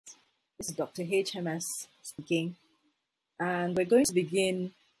This is Dr. HMS speaking, and we're going to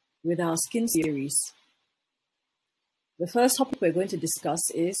begin with our skin series. The first topic we're going to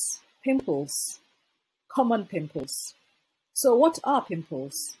discuss is pimples, common pimples. So what are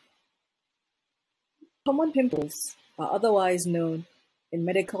pimples? Common pimples are otherwise known in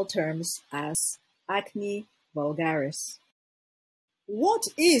medical terms as acne vulgaris. What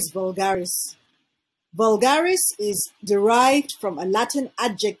is vulgaris? Vulgaris is derived from a Latin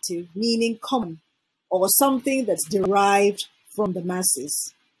adjective meaning common, or something that's derived from the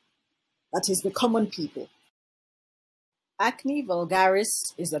masses. That is, the common people. Acne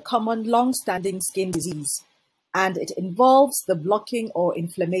vulgaris is a common long-standing skin disease, and it involves the blocking or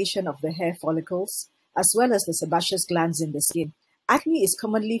inflammation of the hair follicles, as well as the sebaceous glands in the skin. Acne is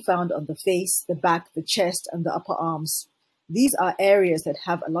commonly found on the face, the back, the chest, and the upper arms. These are areas that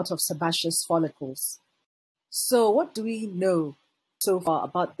have a lot of sebaceous follicles. So what do we know so far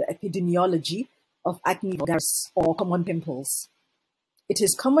about the epidemiology of acne vulgaris or common pimples? It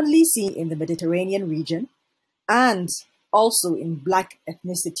is commonly seen in the Mediterranean region and also in Black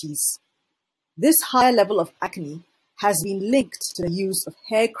ethnicities. This higher level of acne has been linked to the use of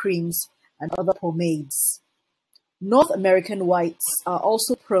hair creams and other pomades. North American whites are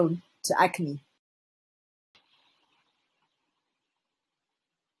also prone to acne.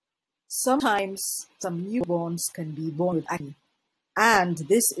 Sometimes some newborns can be born with acne, and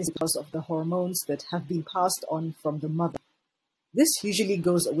this is because of the hormones that have been passed on from the mother. This usually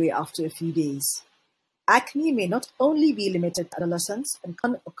goes away after a few days. Acne may not only be limited to adolescents and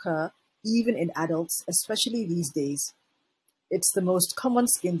can occur even in adults, especially these days. It's the most common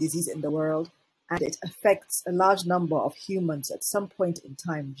skin disease in the world, and it affects a large number of humans at some point in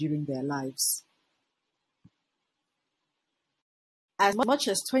time during their lives. As much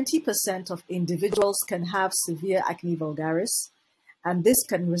as 20% of individuals can have severe acne vulgaris, and this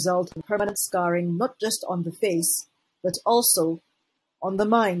can result in permanent scarring not just on the face, but also on the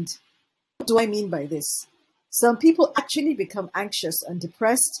mind. What do I mean by this? Some people actually become anxious and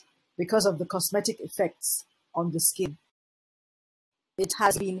depressed because of the cosmetic effects on the skin. It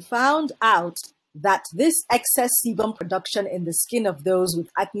has been found out that this excess sebum production in the skin of those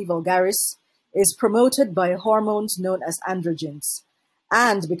with acne vulgaris is promoted by hormones known as androgens.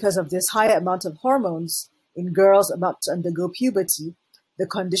 And because of this higher amount of hormones in girls about to undergo puberty, the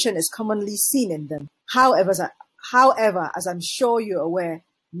condition is commonly seen in them. However, as I'm sure you're aware,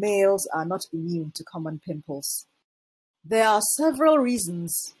 males are not immune to common pimples. There are several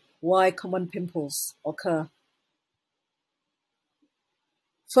reasons why common pimples occur.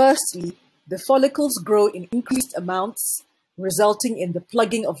 Firstly, the follicles grow in increased amounts, resulting in the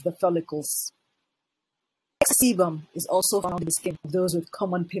plugging of the follicles. Sebum is also found in the skin of those with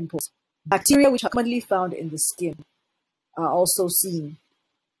common pimples. Bacteria which are commonly found in the skin are also seen.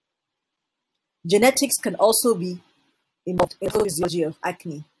 Genetics can also be involved in the physiology of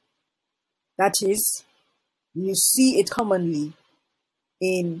acne. That is, you see it commonly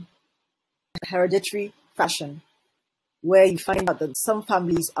in a hereditary fashion, where you find out that some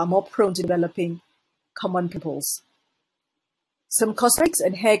families are more prone to developing common pimples. Some cosmetics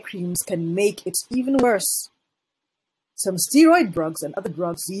and hair creams can make it even worse. Some steroid drugs and other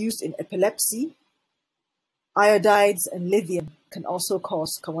drugs used in epilepsy, iodides, and lithium can also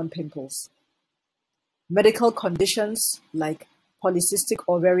cause common pimples. Medical conditions like polycystic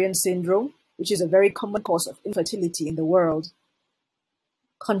ovarian syndrome, which is a very common cause of infertility in the world,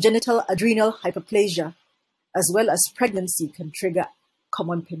 congenital adrenal hyperplasia, as well as pregnancy can trigger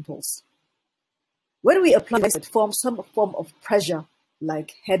common pimples. When we apply this, it forms some form of pressure,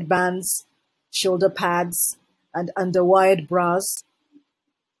 like headbands, shoulder pads, and underwired bras.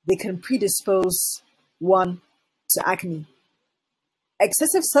 They can predispose one to acne.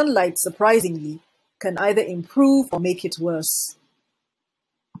 Excessive sunlight, surprisingly, can either improve or make it worse.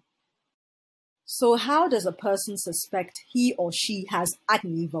 So how does a person suspect he or she has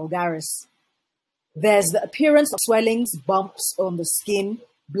acne vulgaris? There's the appearance of swellings, bumps on the skin,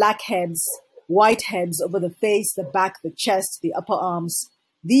 blackheads, whiteheads over the face, the back, the chest, the upper arms.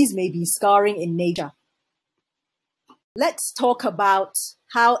 These may be scarring in nature. Let's talk about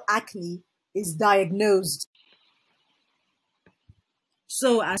how acne is diagnosed.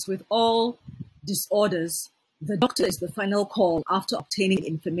 So, as with all disorders, the doctor is the final call after obtaining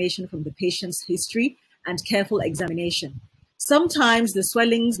information from the patient's history and careful examination. Sometimes the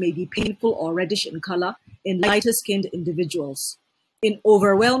swellings may be painful or reddish in color in lighter-skinned individuals. In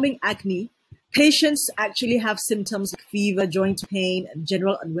overwhelming acne, patients actually have symptoms like fever, joint pain, and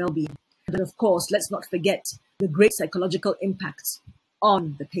general unwell-being. But of course, let's not forget the great psychological impact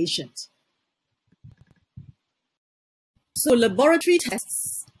on the patient. So laboratory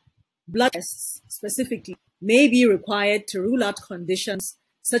tests Blood tests, specifically, may be required to rule out conditions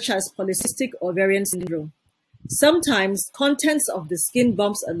such as polycystic ovarian syndrome. Sometimes, contents of the skin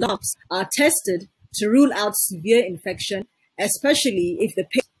bumps and lumps are tested to rule out severe infection, especially if the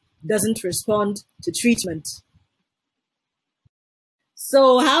patient doesn't respond to treatment.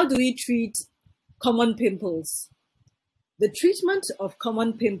 So, how do we treat common pimples? The treatment of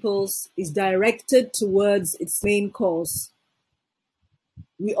common pimples is directed towards its main cause.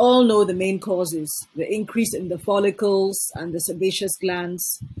 We all know the main causes: the increase in the follicles and the sebaceous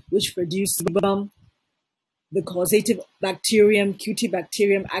glands, which produce sebum, the causative bacterium,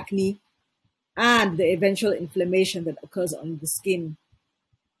 Cutibacterium acne, and the eventual inflammation that occurs on the skin.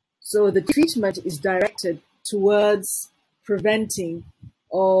 So the treatment is directed towards preventing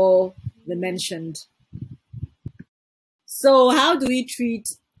all the mentioned. So how do we treat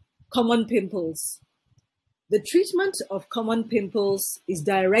common pimples? The treatment of common pimples is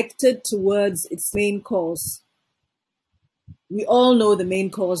directed towards its main cause. We all know the main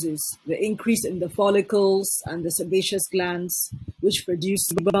causes: the increase in the follicles and the sebaceous glands, which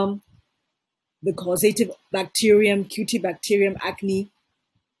produce sebum, the causative bacterium, Cutibacterium acne,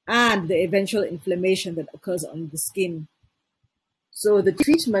 and the eventual inflammation that occurs on the skin. So the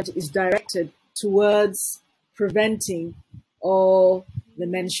treatment is directed towards preventing all the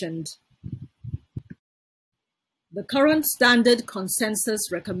mentioned. The current standard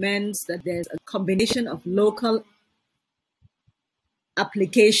consensus recommends that there's a combination of local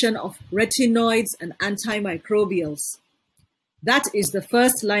application of retinoids and antimicrobials. That is the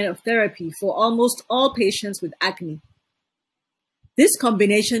first line of therapy for almost all patients with acne. This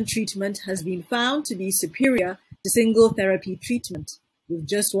combination treatment has been found to be superior to single therapy treatment with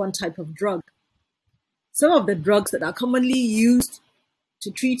just one type of drug. Some of the drugs that are commonly used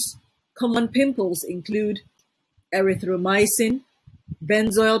to treat common pimples include erythromycin,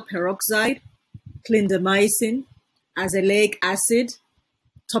 benzoyl peroxide, clindamycin, azelaic acid,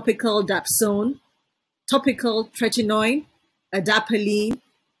 topical dapsone, topical tretinoin, adapalene,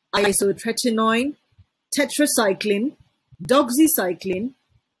 isotretinoin, tetracycline, doxycycline,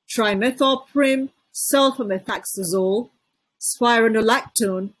 trimethoprim, sulfamethoxazole,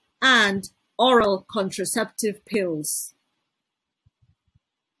 spironolactone, and oral contraceptive pills.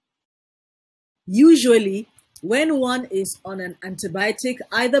 Usually, when one is on an antibiotic,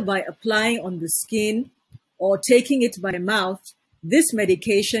 either by applying on the skin or taking it by mouth, this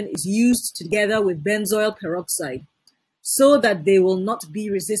medication is used together with benzoyl peroxide so that there will not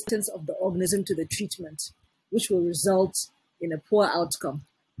be resistance of the organism to the treatment, which will result in a poor outcome.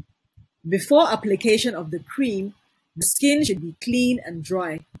 Before application of the cream, the skin should be clean and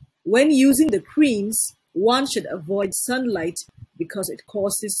dry. When using the creams, one should avoid sunlight because it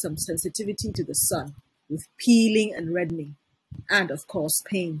causes some sensitivity to the sun, with peeling and reddening, and of course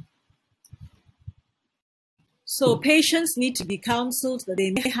pain. So patients need to be counseled that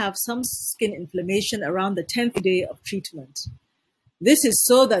they may have some skin inflammation around the 10th day of treatment. This is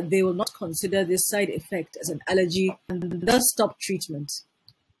so that they will not consider this side effect as an allergy and thus stop treatment.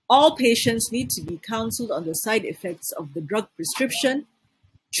 All patients need to be counseled on the side effects of the drug prescription.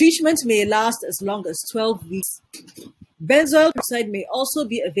 Treatment may last as long as 12 weeks. Benzoyl peroxide may also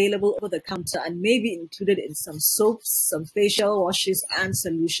be available over the counter and may be included in some soaps, some facial washes, and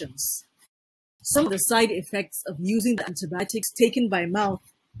solutions. Some of the side effects of using the antibiotics taken by mouth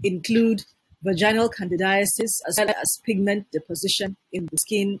include vaginal candidiasis as well as pigment deposition in the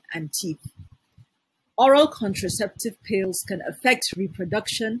skin and teeth. Oral contraceptive pills can affect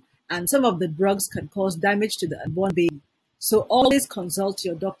reproduction, and some of the drugs can cause damage to the unborn baby. So always consult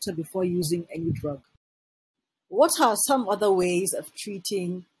your doctor before using any drug. What are some other ways of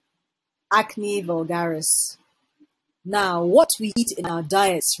treating acne vulgaris? Now, what we eat in our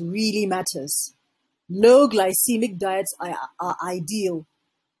diets really matters. Low glycemic diets are ideal.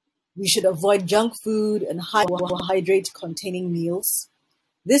 We should avoid junk food and high carbohydrate containing meals.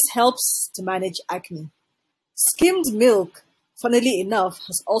 This helps to manage acne. Skimmed milk, funnily enough,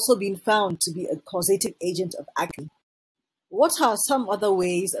 has also been found to be a causative agent of acne. What are some other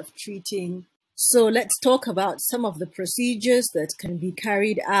ways of treating? So let's talk about some of the procedures that can be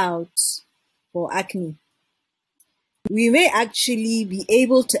carried out for acne. We may actually be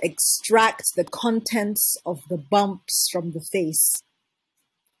able to extract the contents of the bumps from the face.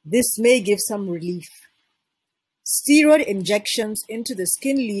 This may give some relief. Steroid injections into the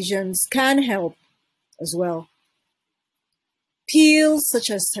skin lesions can help as well. Peels such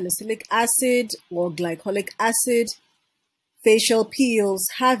as salicylic acid or glycolic acid, facial peels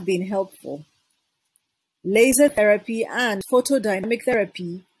have been helpful. Laser therapy and photodynamic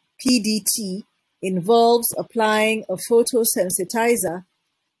therapy, PDT, involves applying a photosensitizer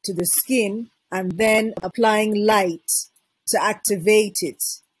to the skin and then applying light to activate it.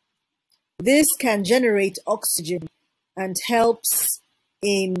 This can generate oxygen and helps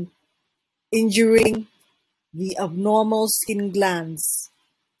in injuring the abnormal skin glands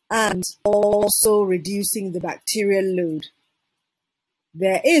and also reducing the bacterial load.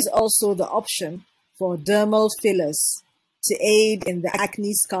 There is also the option for dermal fillers to aid in the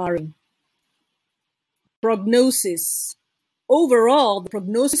acne scarring. Prognosis. Overall, the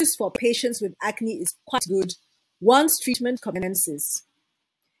prognosis for patients with acne is quite good once treatment commences,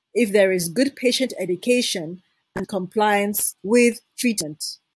 if there is good patient education and compliance with treatment.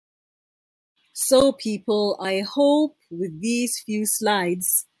 So people, I hope with these few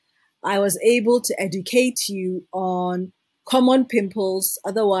slides, I was able to educate you on common pimples,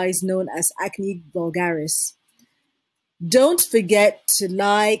 otherwise known as Acne vulgaris. Don't forget to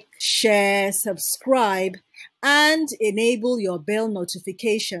like, share, subscribe, and enable your bell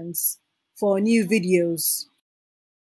notifications for new videos.